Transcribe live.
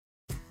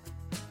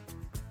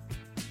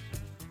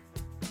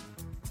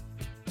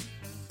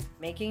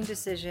making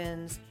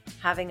decisions,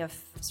 having a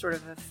sort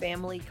of a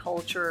family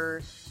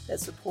culture that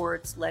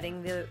supports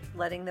letting the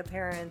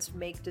parents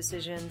make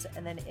decisions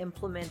and then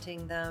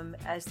implementing them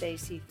as they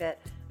see fit.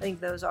 I think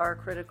those are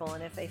critical.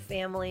 And if a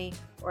family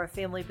or a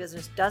family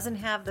business doesn't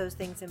have those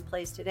things in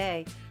place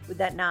today, would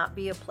that not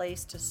be a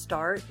place to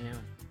start? Yeah.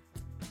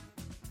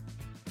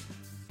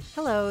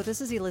 Hello,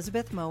 this is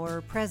Elizabeth Mower,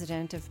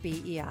 president of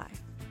BEI.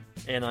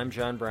 And I'm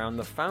John Brown,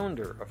 the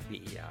founder of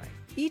BEI.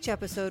 Each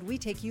episode, we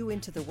take you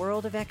into the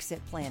world of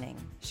exit planning,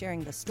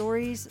 sharing the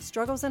stories,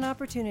 struggles, and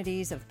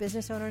opportunities of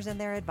business owners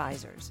and their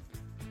advisors.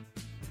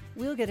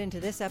 We'll get into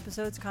this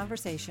episode's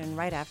conversation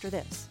right after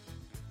this.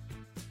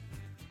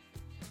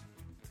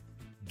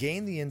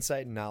 Gain the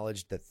insight and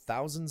knowledge that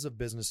thousands of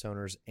business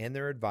owners and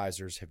their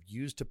advisors have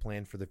used to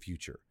plan for the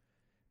future.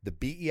 The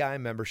BEI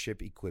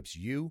membership equips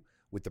you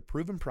with the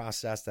proven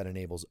process that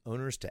enables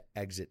owners to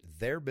exit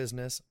their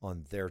business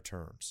on their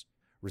terms.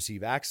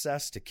 Receive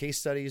access to case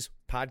studies,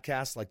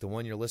 podcasts like the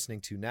one you're listening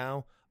to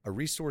now, a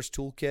resource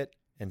toolkit,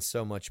 and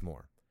so much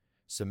more.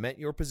 Cement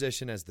your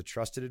position as the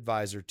trusted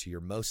advisor to your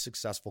most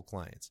successful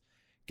clients.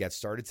 Get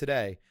started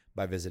today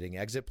by visiting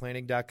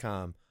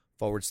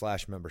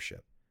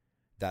exitplanning.com/membership.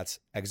 That's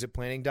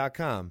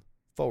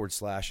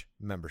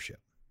exitplanning.com/membership.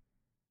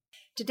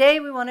 Today,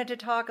 we wanted to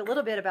talk a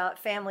little bit about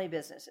family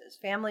businesses.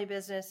 Family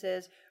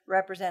businesses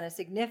represent a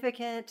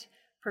significant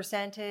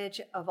percentage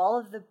of all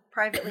of the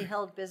privately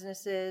held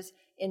businesses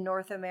in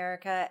North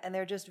America, and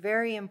they're just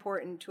very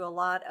important to a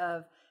lot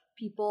of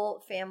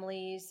people,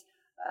 families,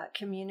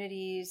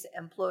 communities,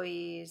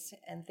 employees,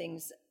 and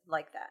things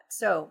like that.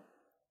 So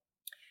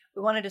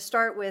we wanted to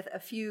start with a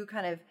few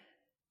kind of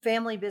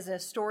family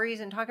business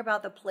stories and talk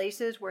about the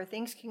places where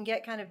things can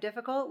get kind of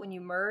difficult when you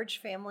merge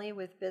family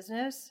with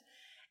business,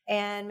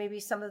 and maybe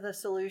some of the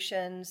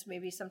solutions.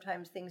 Maybe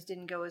sometimes things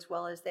didn't go as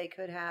well as they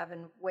could have,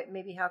 and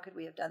maybe how could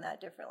we have done that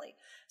differently?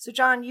 So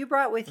John, you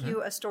brought with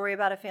you a story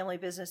about a family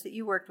business that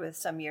you worked with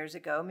some years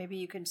ago. Maybe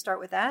you can start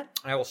with that?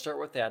 I will start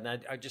with that,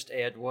 and I just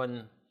add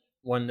one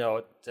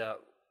note.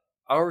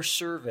 Our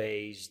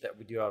surveys that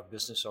we do of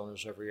business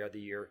owners every other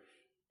year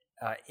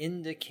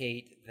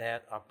indicate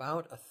that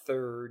about a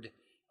third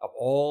of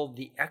all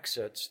the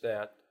exits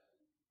that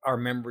our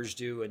members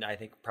do, and I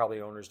think probably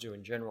owners do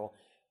in general,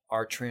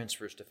 are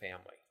transfers to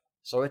family.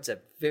 So it's a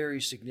very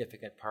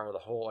significant part of the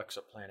whole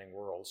exit planning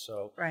world.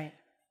 So right.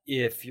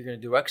 If you're going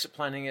to do exit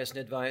planning as an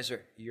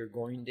advisor, you're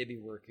going to be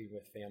working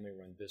with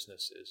family-run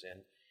businesses.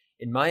 And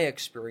in my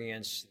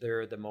experience,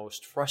 they're the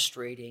most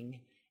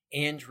frustrating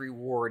and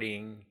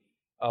rewarding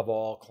of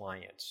all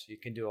clients. You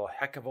can do a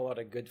heck of a lot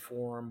of good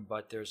for them,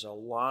 but there's a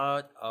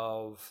lot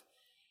of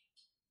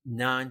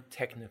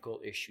non-technical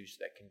issues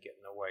that can get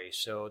in the way.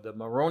 So the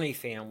Maroney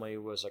family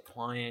was a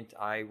client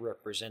I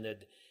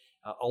represented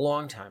a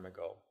long time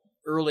ago,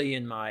 early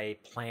in my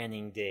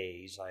planning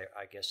days,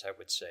 I guess I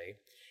would say.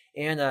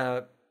 And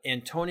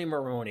Tony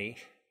Maroney,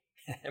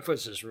 that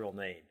was his real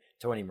name,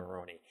 Tony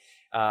Maroney,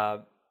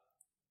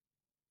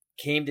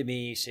 came to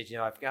me, said,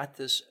 I've got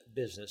this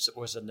business. It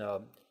was an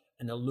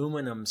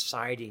aluminum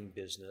siding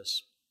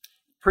business,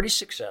 pretty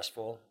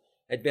successful,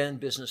 had been in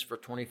business for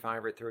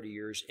 25 or 30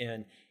 years,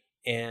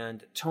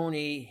 and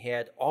Tony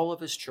had all of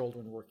his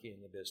children working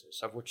in the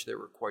business, of which there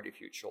were quite a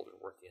few children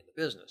working in the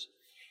business.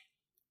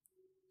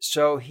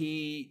 So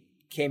he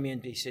came in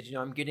and he said,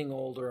 I'm getting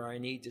older. I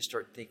need to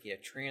start thinking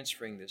of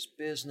transferring this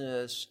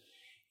business.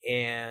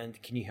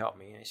 And can you help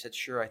me? And I said,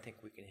 sure, I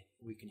think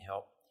we can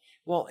help.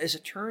 Well, as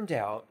it turned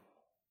out,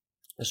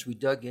 as we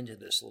dug into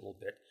this a little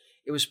bit,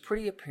 it was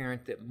pretty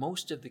apparent that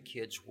most of the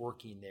kids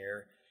working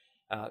there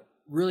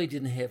really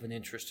didn't have an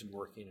interest in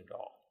working at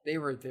all. They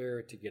were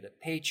there to get a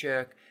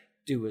paycheck,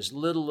 do as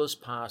little as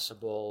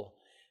possible,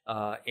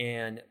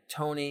 and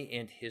Tony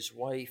and his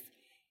wife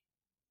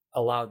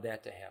allowed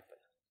that to happen.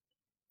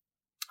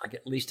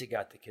 At least it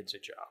got the kids a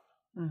job.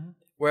 Mm-hmm.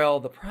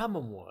 Well, the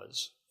problem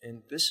was,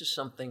 and this is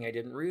something I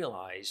didn't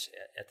realize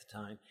at the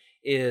time,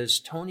 is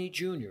Tony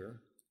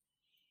Jr.,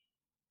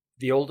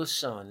 the oldest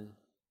son,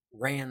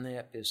 ran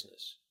that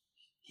business.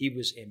 He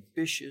was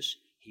ambitious.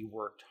 He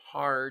worked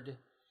hard.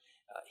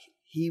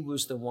 He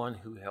was the one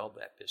who held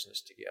that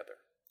business together.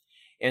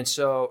 And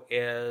so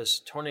as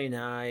Tony and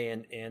I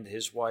and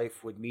his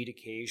wife would meet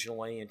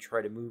occasionally and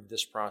try to move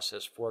this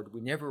process forward,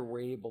 we never were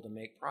able to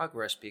make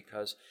progress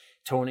because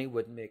Tony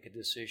wouldn't make a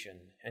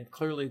decision. And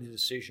clearly the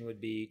decision would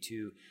be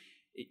to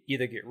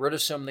either get rid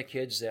of some of the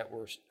kids that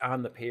were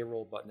on the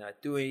payroll but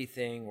not do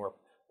anything,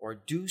 or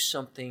do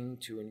something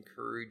to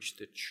encourage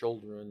the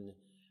children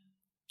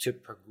to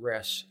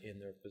progress in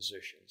their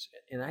positions.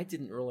 And I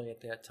didn't really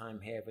at that time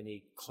have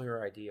any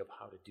clear idea of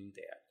how to do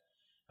that.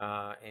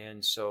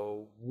 And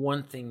so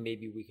one thing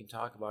maybe we can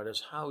talk about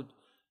is how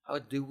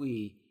do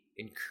we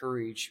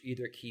encourage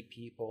either key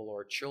people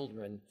or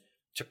children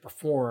to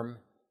perform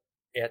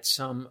at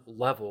some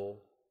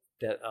level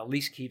that at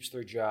least keeps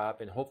their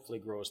job and hopefully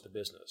grows the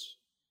business.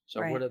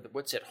 So right.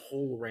 What's that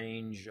whole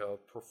range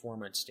of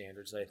performance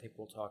standards that I think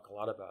we'll talk a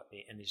lot about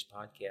in these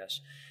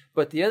podcasts.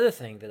 But the other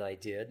thing that I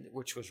did,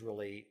 which was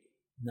really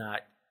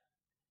not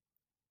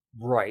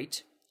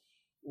right,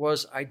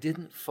 was I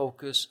didn't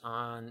focus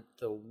on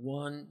the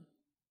one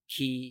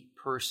key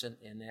person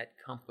in that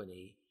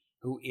company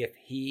who, if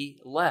he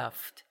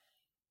left,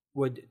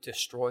 would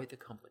destroy the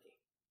company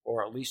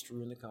or at least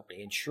ruin the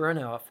company. And sure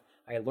enough,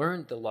 I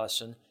learned the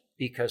lesson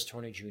because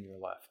Tony Jr.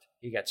 left.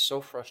 He got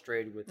so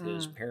frustrated with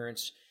his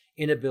parents'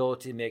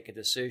 inability to make a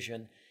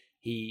decision.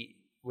 He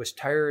was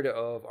tired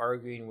of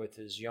arguing with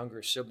his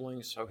younger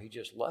siblings, so he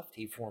just left.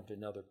 He formed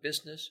another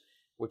business,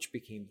 which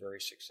became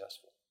very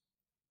successful.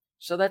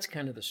 So that's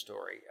kind of the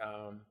story.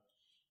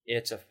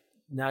 It's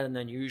not an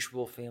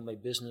unusual family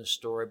business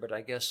story, but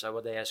I guess I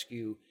would ask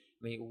you,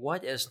 I mean,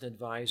 what as an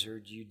advisor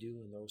do you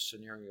do in those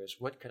scenarios?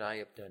 What could I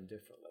have done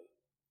differently?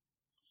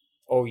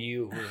 Oh,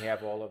 you who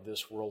have all of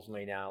this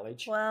worldly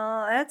knowledge.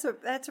 Well,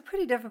 that's a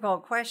pretty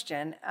difficult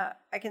question.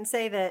 I can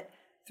say that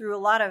through a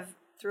lot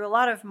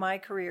of my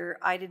career,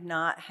 I did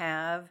not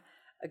have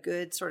a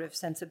good sort of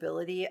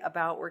sensibility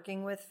about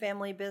working with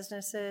family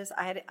businesses.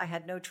 I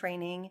had no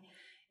training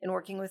in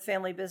working with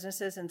family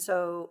businesses, and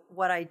so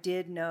what I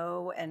did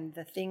know and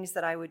the things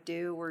that I would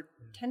do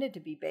tended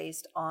to be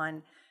based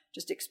on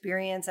just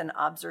experience and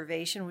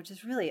observation, which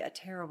is really a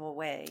terrible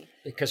way.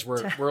 Because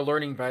we're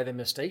learning by the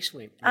mistakes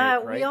we make,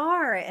 right? We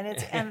are,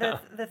 and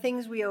the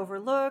things we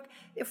overlook.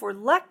 If we're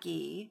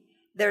lucky,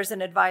 there's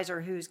an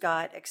advisor who's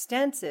got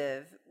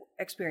extensive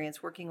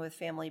experience working with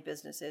family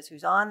businesses,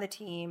 who's on the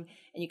team,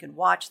 and you can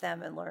watch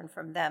them and learn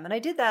from them. And I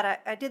did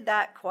that. I did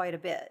that quite a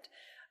bit,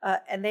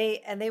 and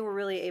they were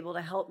really able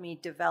to help me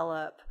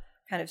develop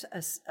kind of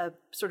a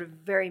sort of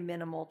very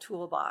minimal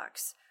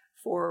toolbox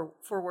for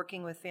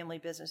working with family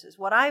businesses.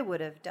 What I would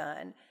have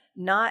done,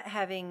 not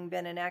having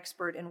been an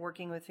expert in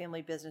working with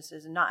family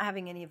businesses and not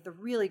having any of the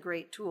really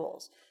great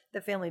tools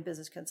that family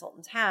business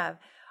consultants have,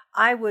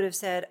 I would have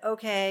said,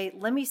 okay,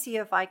 let me see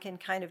if I can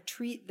kind of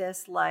treat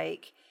this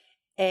like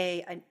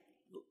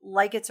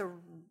it's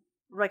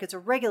a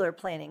regular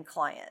planning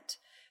client.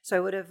 So I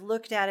would have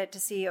looked at it to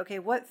see, okay,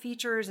 what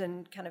features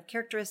and kind of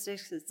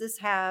characteristics does this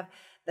have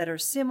that are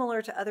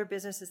similar to other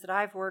businesses that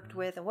I've worked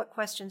with, and what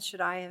questions should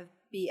I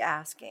be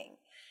asking?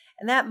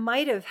 And that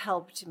might have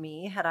helped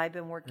me, had I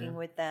been working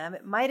with them.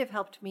 It might have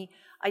helped me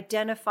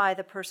identify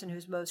the person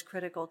who's most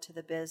critical to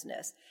the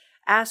business.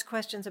 Ask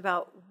questions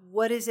about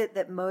what is it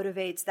that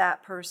motivates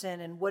that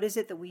person, and what is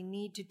it that we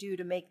need to do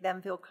to make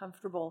them feel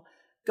comfortable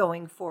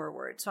going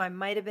forward. So I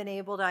might have been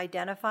able to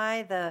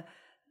identify the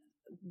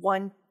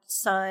one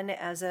son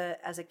as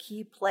a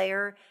key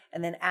player,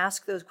 and then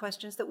ask those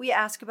questions that we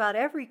ask about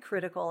every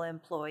critical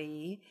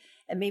employee,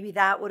 and maybe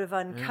that would have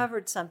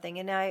uncovered something.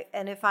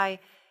 And if I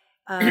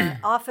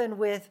often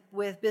with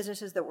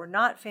businesses that were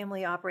not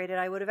family operated,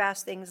 I would have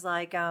asked things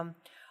like,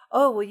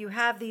 well, you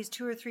have these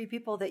 2 or 3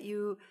 people that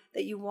you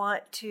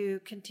want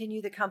to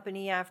continue the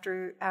company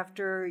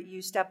after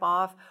you step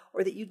off,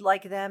 or that you'd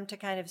like them to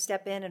kind of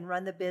step in and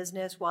run the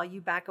business while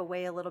you back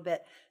away a little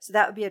bit. So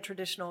that would be a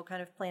traditional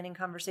kind of planning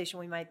conversation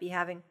we might be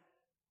having.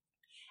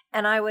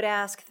 And I would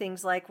ask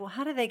things like, well,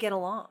 how do they get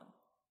along?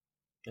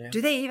 Yeah.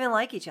 Do they even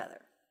like each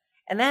other?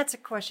 And that's a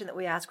question that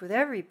we ask with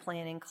every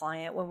planning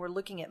client when we're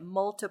looking at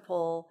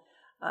multiple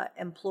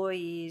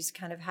employees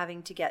kind of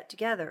having to get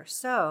together.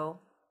 So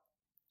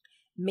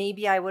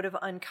maybe I would have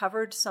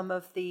uncovered some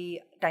of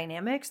the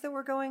dynamics that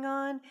were going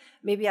on.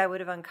 Maybe I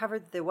would have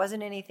uncovered that there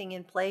wasn't anything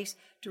in place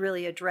to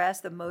really address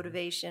the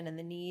motivation and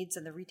the needs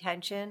and the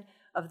retention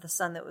of the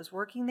son that was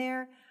working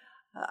there.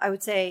 I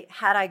would say,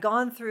 had I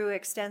gone through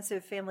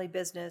extensive family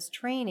business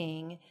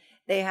training,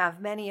 they have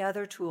many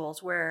other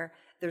tools where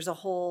there's a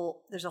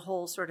whole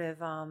sort of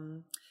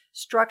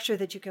structure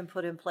that you can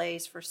put in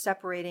place for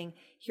separating,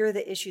 here are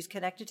the issues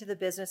connected to the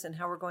business and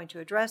how we're going to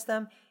address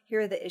them.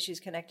 Here are the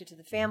issues connected to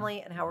the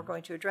family and how we're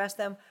going to address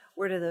them.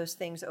 Where do those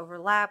things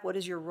overlap? What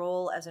is your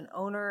role as an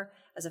owner,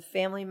 as a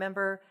family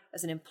member,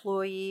 as an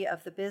employee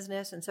of the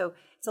business? And so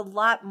it's a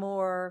lot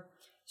more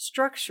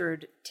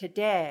structured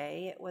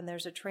today when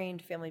there's a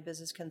trained family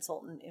business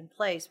consultant in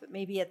place. But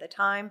maybe at the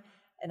time,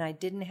 and I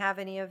didn't have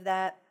any of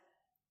that,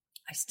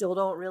 I still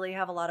don't really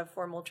have a lot of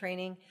formal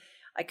training.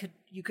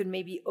 You could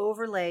maybe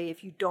overlay,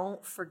 if you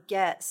don't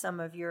forget some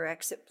of your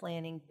exit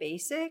planning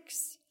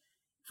basics,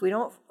 if we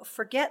don't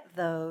forget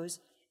those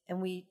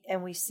and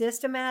we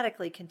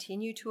systematically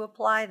continue to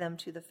apply them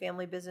to the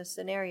family business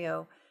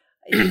scenario,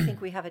 I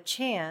think we have a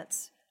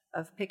chance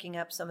of picking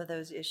up some of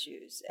those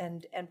issues.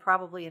 And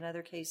probably in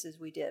other cases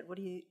we did. What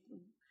do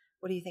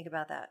you think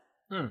about that?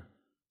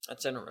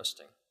 That's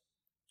interesting.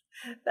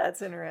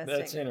 That's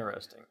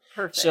interesting.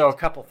 Perfect. So a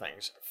couple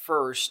things.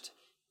 First,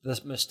 the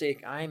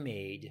mistake I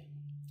made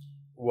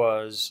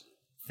was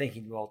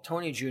thinking, well,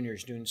 Tony Jr.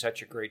 is doing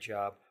such a great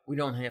job, we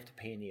don't have to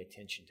pay any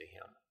attention to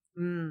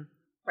him.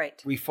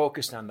 Right. We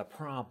focused on the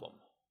problem.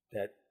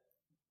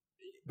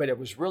 But it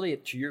was really,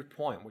 to your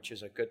point, which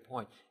is a good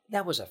point,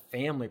 that was a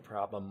family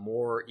problem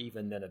more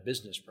even than a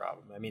business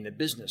problem. I mean, the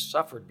business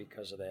suffered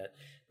because of that,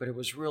 but it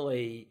was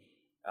really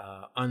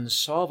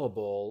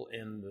unsolvable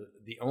in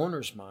the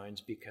owner's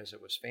minds because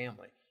it was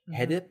family. Mm-hmm.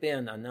 Had it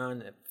been a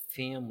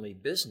non-family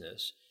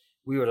business,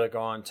 we would have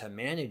gone to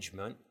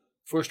management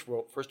First of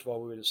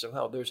all, we would have said,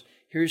 well,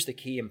 here's the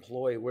key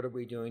employee. What are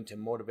we doing to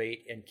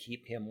motivate and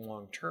keep him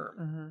long term?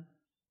 Mm-hmm.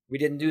 We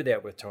didn't do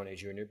that with Tony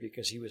Jr.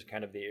 because he was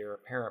kind of the heir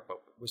apparent, but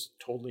was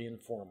totally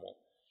informal.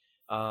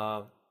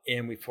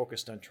 And we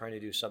focused on trying to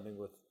do something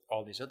with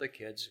all these other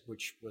kids,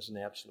 which was an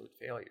absolute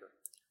failure.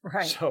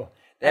 Right. So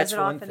that's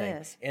one often thing.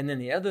 Is. And then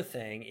the other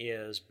thing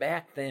is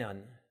back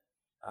then,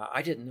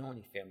 I didn't know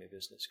any family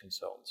business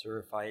consultants, or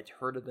if I had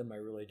heard of them, I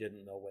really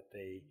didn't know what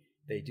they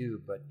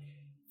do. But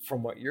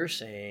from what you're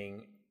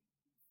saying,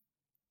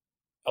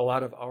 a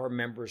lot of our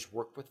members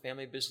work with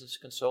family business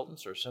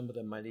consultants, or some of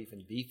them might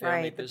even be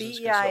family business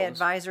consultants. The BEI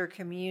advisor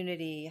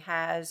community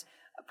has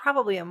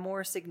probably a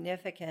more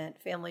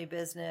significant family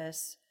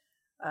business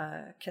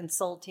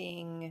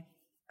consulting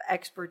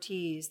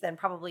expertise than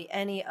probably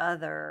any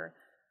other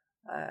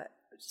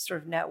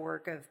sort of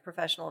network of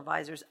professional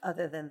advisors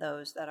other than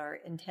those that are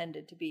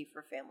intended to be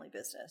for family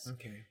business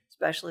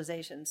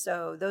specialization.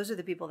 So those are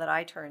the people that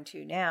I turn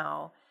to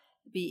now.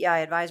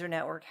 BEI Advisor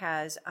Network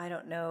has, I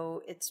don't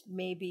know, it's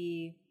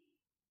maybe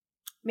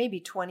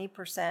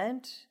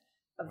 20%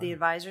 of the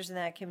advisors in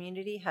that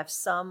community have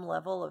some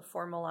level of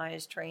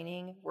formalized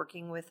training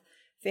working with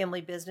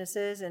family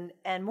businesses.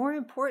 And more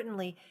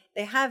importantly,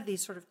 they have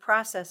these sort of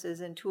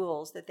processes and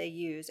tools that they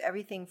use.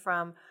 Everything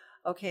from,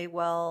 okay,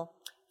 well,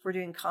 if we're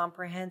doing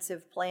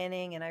comprehensive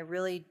planning and I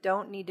really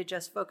don't need to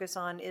just focus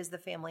on is the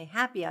family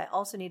happy, I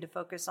also need to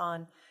focus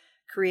on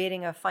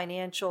creating a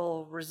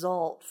financial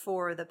result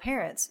for the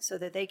parents so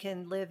that they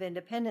can live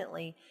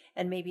independently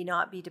and maybe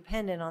not be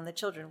dependent on the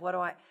children.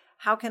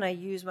 How can I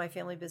use my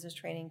family business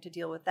training to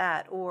deal with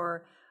that?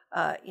 Or,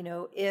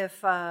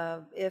 if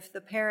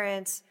the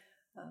parents,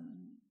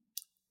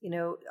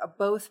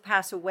 both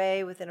pass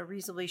away within a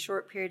reasonably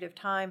short period of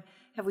time,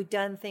 have we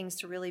done things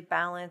to really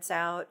balance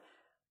out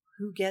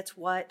who gets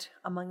what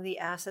among the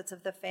assets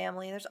of the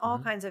family? There's all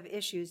kinds of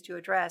issues to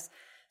address.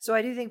 So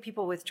I do think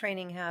people with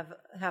training have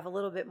a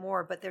little bit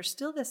more, but they're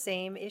still the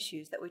same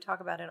issues that we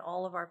talk about in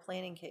all of our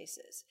planning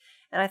cases.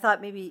 And I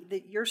thought maybe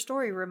that your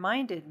story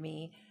reminded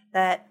me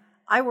that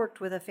I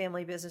worked with a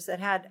family business that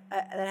had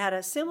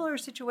a similar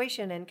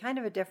situation and kind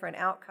of a different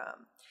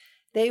outcome.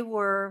 They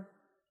were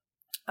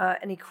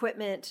an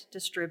equipment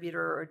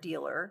distributor or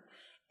dealer,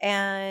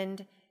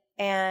 and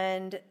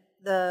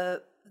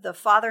the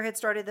father had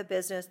started the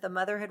business. The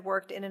mother had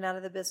worked in and out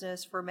of the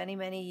business for many,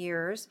 many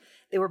years.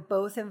 They were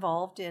both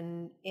involved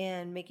in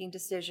making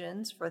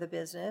decisions for the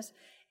business.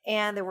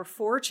 And there were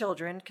 4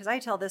 children, because I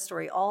tell this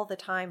story all the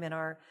time in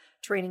our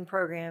training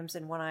programs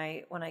and when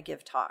I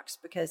give talks,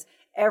 because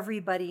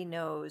everybody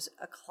knows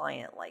a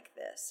client like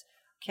this.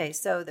 Okay,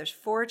 so there's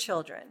 4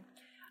 children,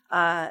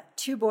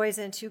 2 boys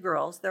and 2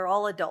 girls. They're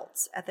all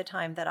adults at the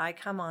time that I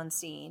come on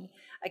scene.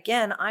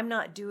 Again, I'm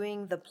not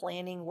doing the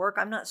planning work.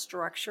 I'm not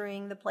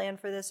structuring the plan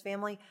for this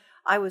family.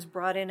 I was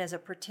brought in as a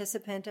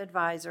participant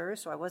advisor,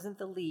 so I wasn't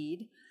the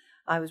lead.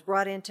 I was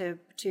brought in to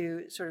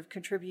sort of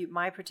contribute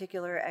my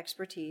particular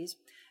expertise.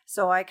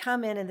 So I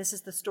come in, and this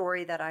is the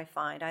story that I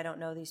find. I don't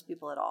know these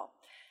people at all.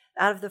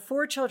 Out of the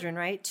 4 children,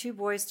 right, 2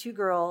 boys, 2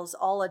 girls,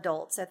 all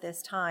adults at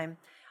this time,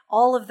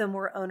 all of them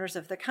were owners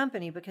of the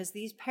company because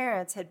these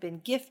parents had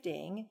been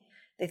gifting.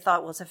 They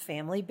thought, well, it's a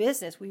family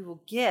business. We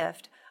will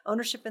gift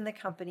ownership in the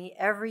company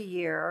every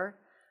year,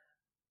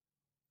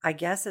 I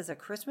guess as a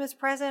Christmas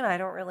present. I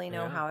don't really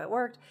know how it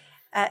worked.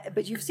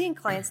 But you've seen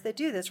clients that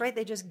do this, right?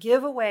 They just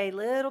give away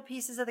little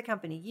pieces of the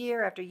company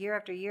year after year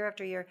after year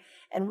after year.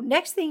 And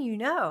next thing you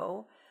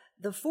know,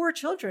 the 4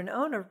 children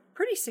own a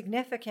pretty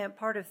significant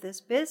part of this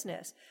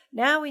business.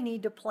 Now we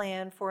need to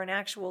plan for an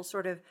actual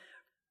sort of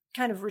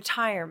kind of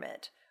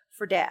retirement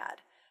for dad.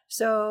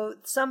 So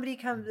somebody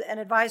comes, an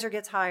advisor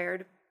gets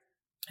hired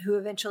who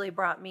eventually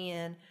brought me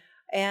in,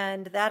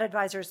 and that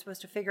advisor is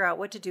supposed to figure out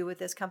what to do with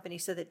this company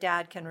so that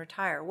dad can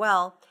retire.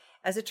 Well,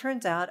 as it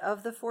turns out,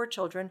 of the 4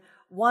 children,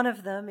 one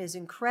of them is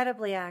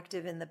incredibly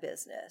active in the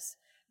business,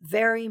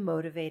 very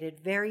motivated,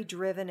 very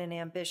driven and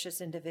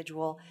ambitious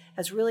individual,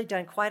 has really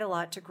done quite a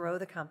lot to grow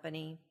the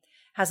company,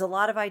 has a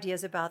lot of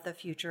ideas about the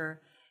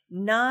future,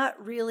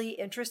 not really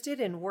interested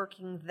in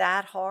working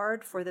that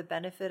hard for the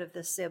benefit of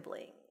the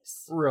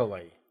siblings.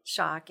 Really?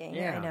 Shocking,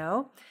 Yeah. I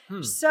know.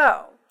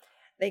 So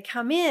they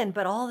come in,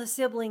 but all the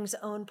siblings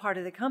own part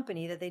of the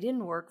company that they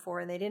didn't work for,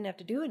 and they didn't have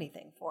to do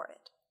anything for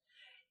it.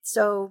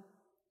 So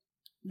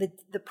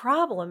the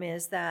problem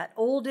is that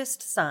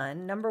oldest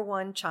son, number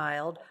 1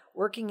 child,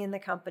 working in the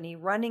company,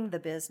 running the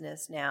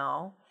business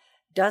now,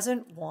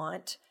 doesn't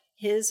want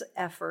his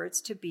efforts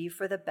to be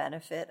for the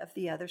benefit of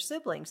the other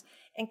siblings.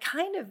 And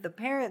kind of the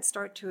parents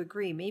start to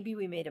agree, maybe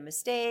we made a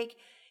mistake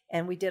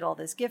and we did all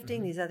this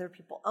gifting, these other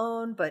people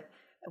own, but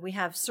we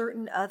have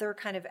certain other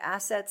kind of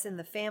assets in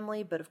the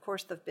family, but of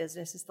course the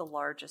business is the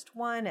largest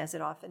one, as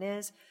it often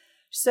is.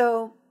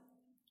 So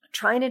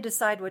trying to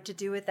decide what to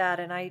do with that,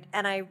 and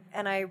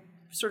I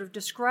sort of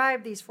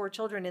describe these 4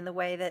 children in the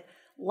way that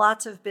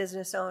lots of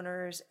business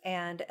owners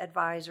and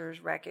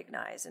advisors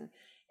recognize. And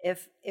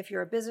if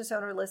you're a business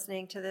owner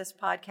listening to this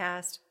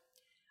podcast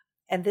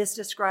And this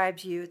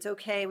describes you. It's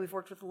okay. We've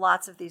worked with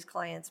lots of these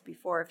clients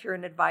before. If you're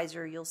an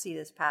advisor, you'll see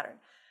this pattern.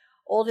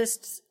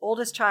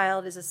 Oldest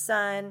child is a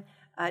son.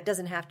 It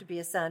doesn't have to be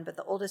a son, but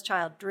the oldest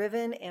child,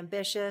 driven,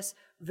 ambitious,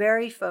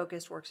 very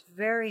focused, works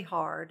very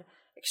hard,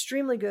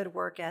 extremely good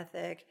work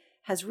ethic,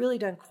 has really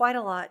done quite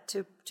a lot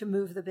to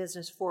move the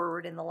business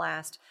forward in the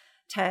last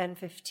 10,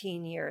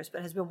 15 years,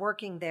 but has been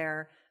working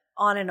there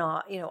on and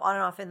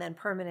off, and then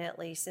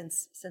permanently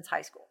since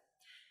high school.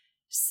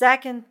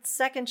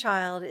 Second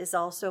child is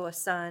also a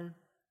son,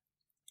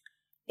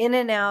 in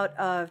and out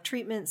of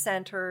treatment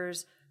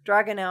centers,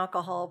 drug and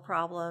alcohol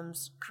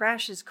problems,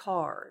 crashes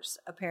cars,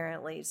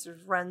 apparently, sort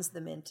of runs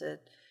them into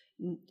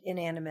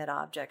inanimate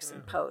objects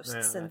and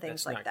posts and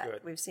things like that.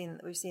 Good. We've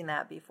seen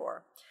that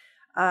before.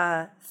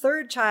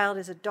 Third child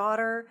is a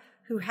daughter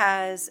who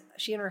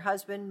she and her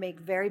husband make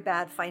very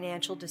bad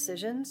financial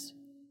decisions.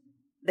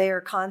 They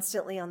are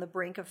constantly on the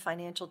brink of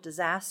financial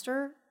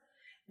disaster.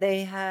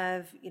 They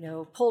have,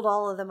 pulled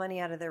all of the money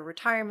out of their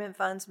retirement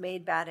funds,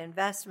 made bad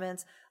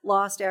investments,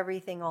 lost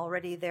everything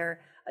already.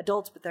 They're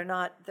adults, but they're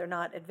not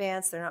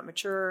advanced, they're not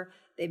mature.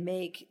 They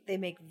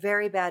make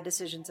very bad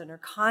decisions and are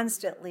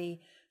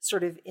constantly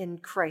sort of in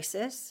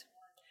crisis.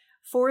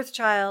 Fourth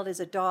child is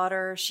a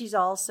daughter. She's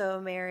also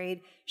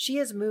married. She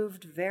has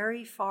moved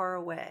very far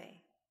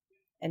away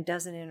and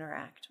doesn't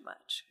interact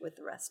much with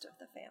the rest of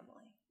the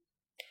family.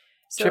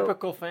 So,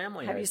 typical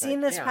family. Have you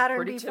seen this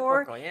pattern before?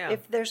 Typical, yeah.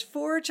 If there's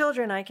 4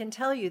 children, I can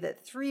tell you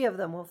that 3 of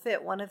them will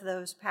fit one of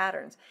those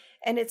patterns.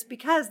 And it's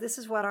because this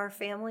is what real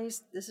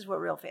families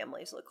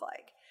look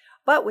like.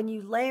 But when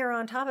you layer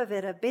on top of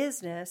it a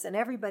business and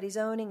everybody's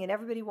owning and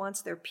everybody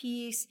wants their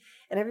piece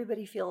and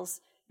everybody feels,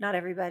 not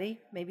everybody,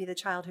 maybe the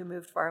child who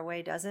moved far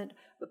away doesn't,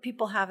 but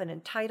people have an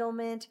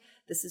entitlement.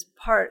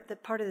 Part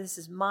of this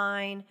is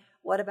mine.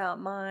 What about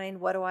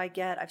mine? What do I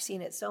get? I've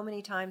seen it so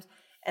many times.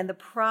 And the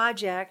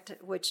project,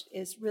 which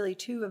is really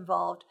too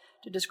involved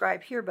to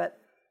describe here, but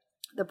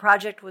the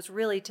project was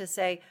really to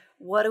say,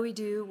 what do we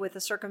do with the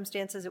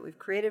circumstances that we've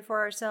created for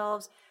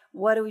ourselves?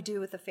 What do we do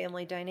with the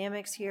family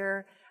dynamics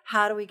here?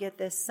 How do we get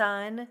this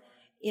son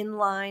in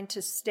line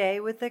to stay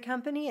with the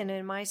company? And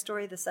in my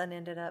story, the son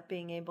ended up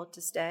being able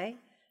to stay.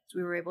 So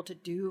we were able to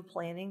do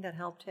planning that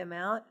helped him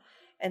out.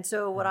 And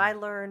so what I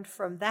learned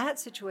from that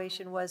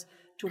situation was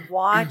to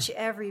watch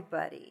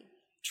everybody,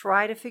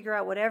 try to figure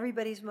out what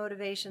everybody's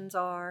motivations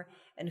are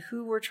and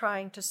who we're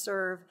trying to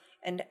serve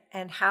and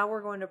how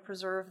we're going to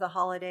preserve the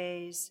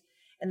holidays,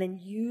 and then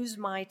use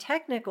my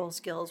technical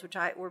skills, which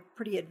were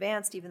pretty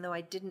advanced even though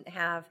I didn't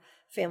have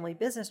family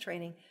business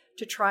training,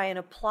 to try and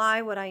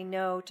apply what I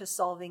know to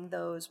solving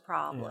those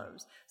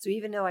problems. Yeah. So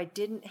even though I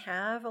didn't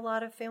have a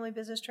lot of family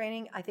business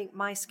training, I think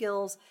my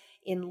skills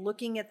in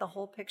looking at the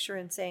whole picture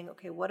and saying,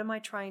 okay, what am I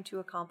trying to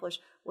accomplish?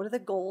 What are the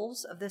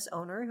goals of this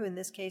owner, who in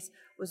this case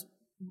was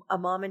a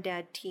mom and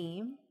dad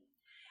team?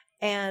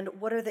 And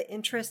what are the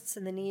interests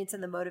and the needs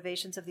and the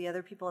motivations of the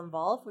other people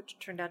involved, which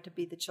turned out to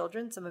be the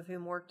children, some of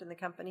whom worked in the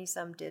company,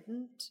 some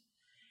didn't?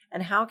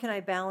 And how can I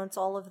balance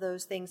all of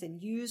those things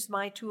and use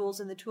my tools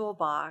in the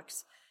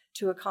toolbox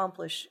to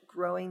accomplish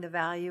growing the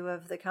value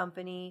of the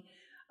company,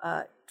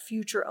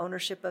 future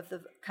ownership of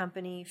the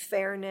company,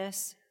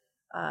 fairness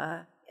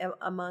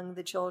among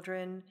the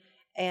children,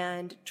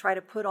 and try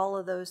to put all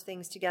of those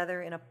things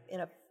together in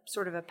a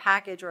sort of a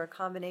package or a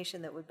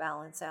combination that would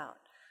balance out.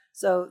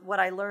 So what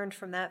I learned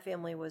from that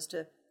family was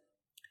to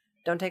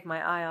don't take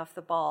my eye off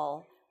the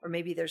ball, or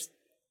maybe there's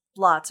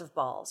lots of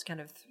balls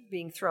kind of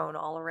being thrown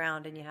all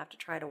around and you have to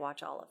try to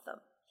watch all of them.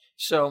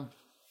 So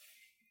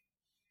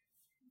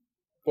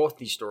both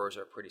these stories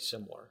are pretty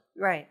similar.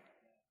 Right.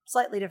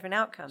 Slightly different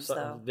outcomes,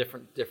 though.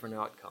 Different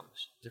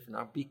outcomes.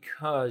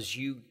 Because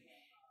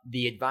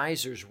the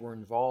advisors were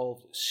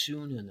involved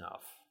soon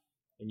enough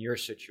in your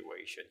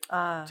situation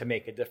to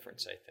make a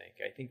difference, I think.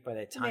 I think by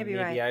the time maybe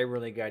right. I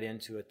really got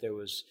into it,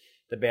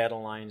 the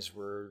battle lines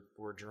were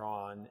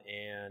drawn,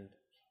 and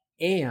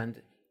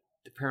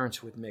the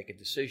parents would make a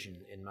decision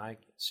in my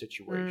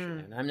situation.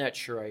 And I'm not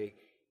sure I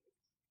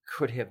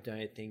could have done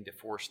anything to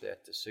force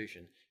that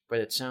decision. But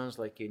it sounds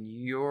like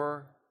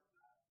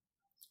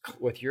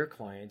with your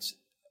clients,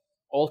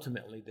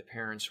 ultimately the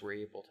parents were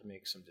able to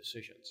make some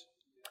decisions.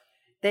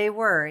 They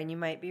were, and you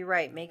might be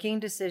right, making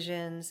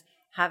decisions,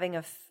 having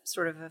a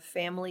sort of a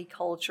family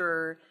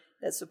culture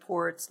that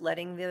supports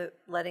letting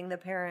the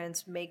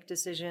parents make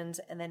decisions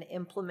and then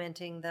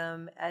implementing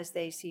them as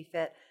they see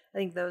fit. I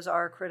think those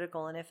are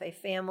critical. And if a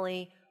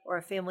family or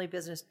a family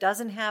business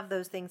doesn't have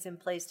those things in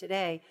place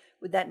today,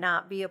 would that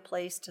not be a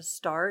place to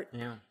start?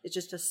 Yeah. It's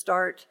just to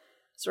start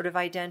sort of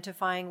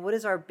identifying what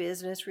is our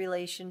business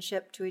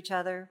relationship to each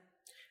other?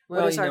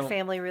 What is our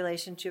family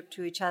relationship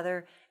to each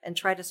other? And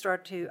try to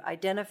start to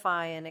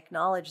identify and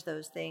acknowledge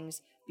those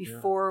things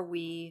before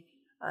we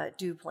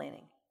do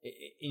planning.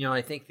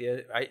 I think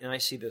I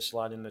see this a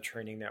lot in the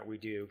training that we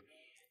do.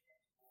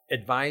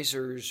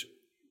 Advisors,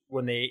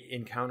 when they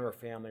encounter a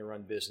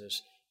family-run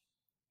business,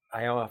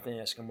 I often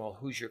ask them, well,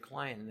 who's your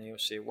client? And they'll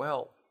say,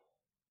 well,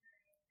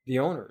 the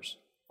owners.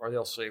 Or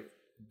they'll say,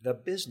 the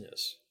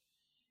business.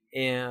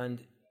 And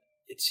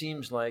it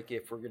seems like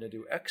if we're going to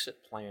do exit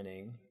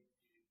planning,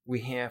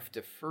 we have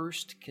to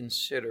first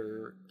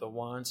consider the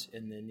wants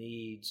and the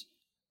needs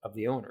of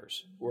the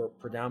owners, who are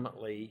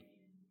predominantly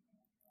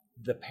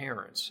the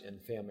parents in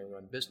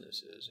family-run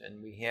businesses.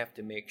 And we have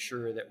to make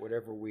sure that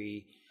whatever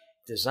we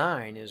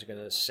design is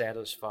going to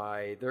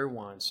satisfy their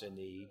wants and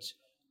needs.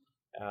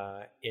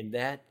 And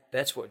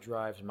that's what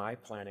drives my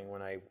planning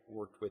when I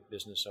worked with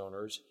business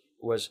owners,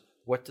 was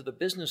what do the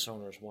business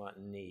owners want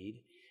and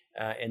need?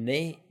 And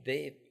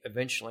they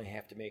eventually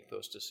have to make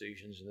those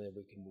decisions, and then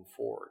we can move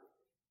forward.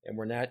 And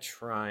we're not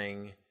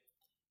trying,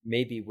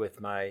 maybe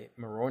with my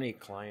Moroni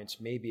clients,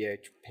 maybe I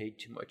paid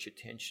too much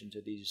attention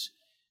to these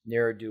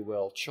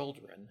ne'er-do-well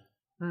children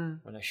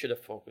when I should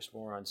have focused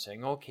more on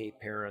saying, okay,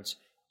 parents,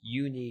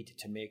 you need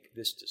to make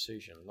this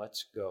decision.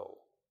 Let's go.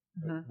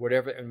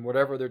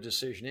 Whatever their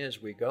decision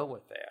is, we go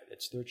with that.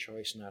 It's their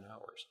choice, not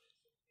ours.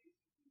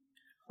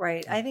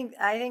 Right. I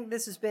think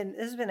this has been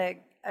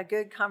a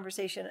good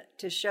conversation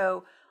to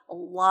show a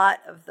lot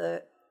of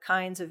the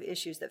kinds of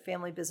issues that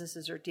family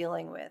businesses are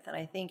dealing with. And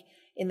I think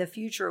in the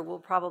future, we'll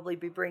probably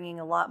be bringing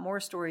a lot more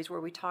stories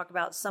where we talk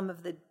about some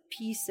of the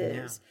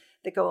pieces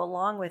that go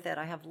along with it.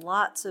 I have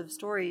lots of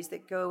stories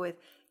that go with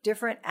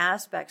different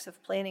aspects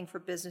of planning for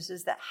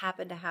businesses that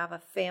happen to have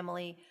a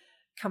family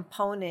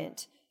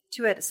component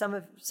to it.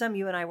 Some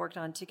you and I worked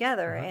on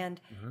together, and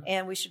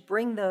we should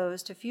bring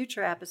those to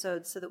future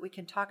episodes so that we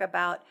can talk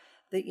about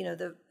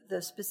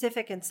the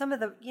specific and some of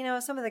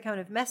the kind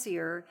of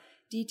messier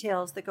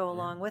details that go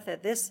along with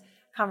it. This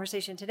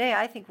conversation today,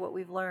 I think what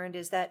we've learned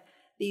is that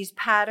these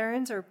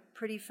patterns are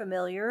pretty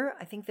familiar.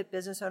 I think that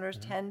business owners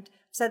tend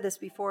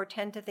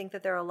to think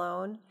that they're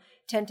alone,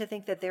 tend to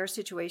think that their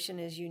situation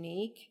is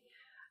unique.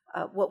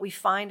 What we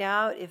find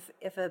out,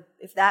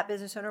 if that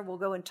business owner will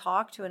go and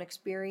talk to an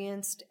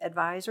experienced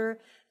advisor,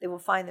 they will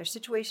find their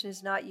situation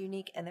is not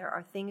unique, and there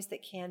are things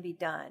that can be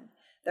done.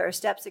 There are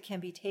steps that can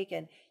be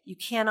taken. You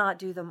cannot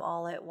do them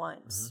all at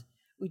once.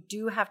 We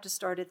do have to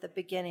start at the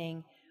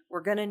beginning.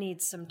 We're going to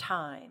need some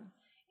time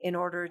in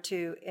order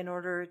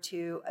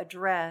to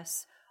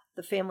address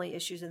the family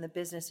issues and the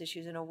business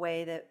issues in a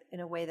way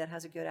that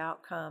has a good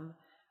outcome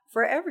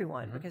for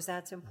everyone, because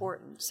that's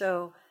important.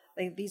 So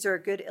these are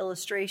a good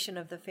illustration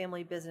of the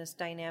family business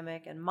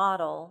dynamic and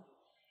model,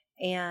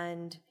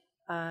 and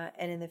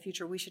in the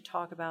future we should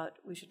talk about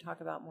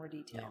more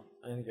detail.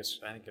 Yeah, I think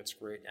it's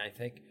great. And I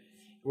think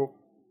what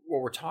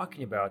we're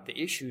talking about,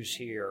 the issues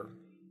here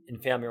in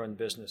family-run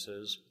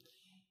businesses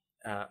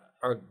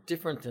are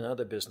different than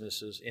other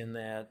businesses in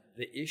that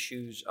the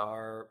issues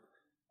are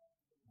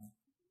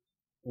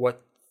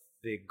what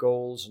the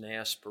goals and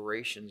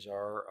aspirations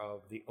are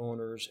of the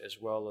owners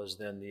as well as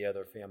then the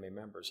other family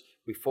members.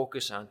 We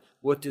focus on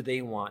what do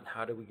they want,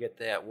 how do we get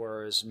that,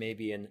 whereas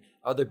maybe in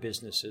other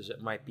businesses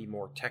it might be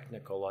more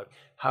technical, like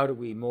how do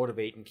we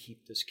motivate and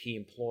keep this key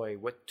employee,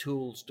 what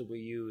tools do we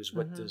use,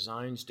 what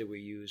designs do we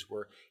use,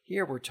 where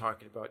here we're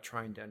talking about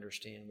trying to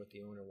understand what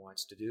the owner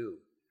wants to do.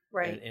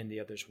 Right. And the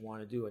others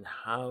want to do, and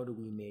how do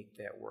we make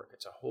that work?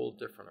 It's a whole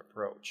different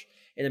approach.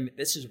 And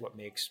this is what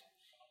makes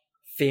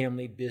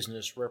family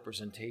business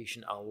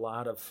representation a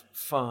lot of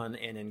fun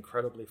and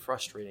incredibly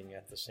frustrating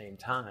at the same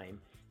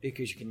time,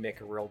 because you can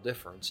make a real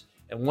difference.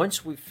 And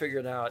once we've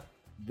figured out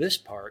this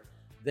part,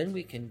 then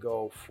we can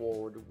go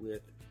forward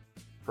with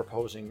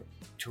proposing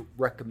to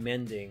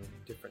recommending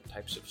different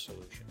types of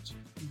solutions.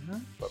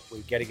 But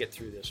we've got to get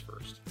through this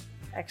first.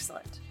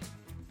 Excellent.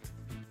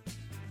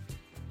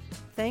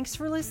 Thanks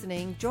for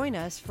listening. Join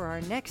us for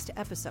our next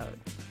episode.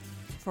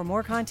 For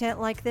more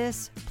content like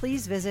this,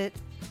 please visit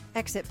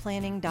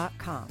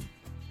exitplanning.com.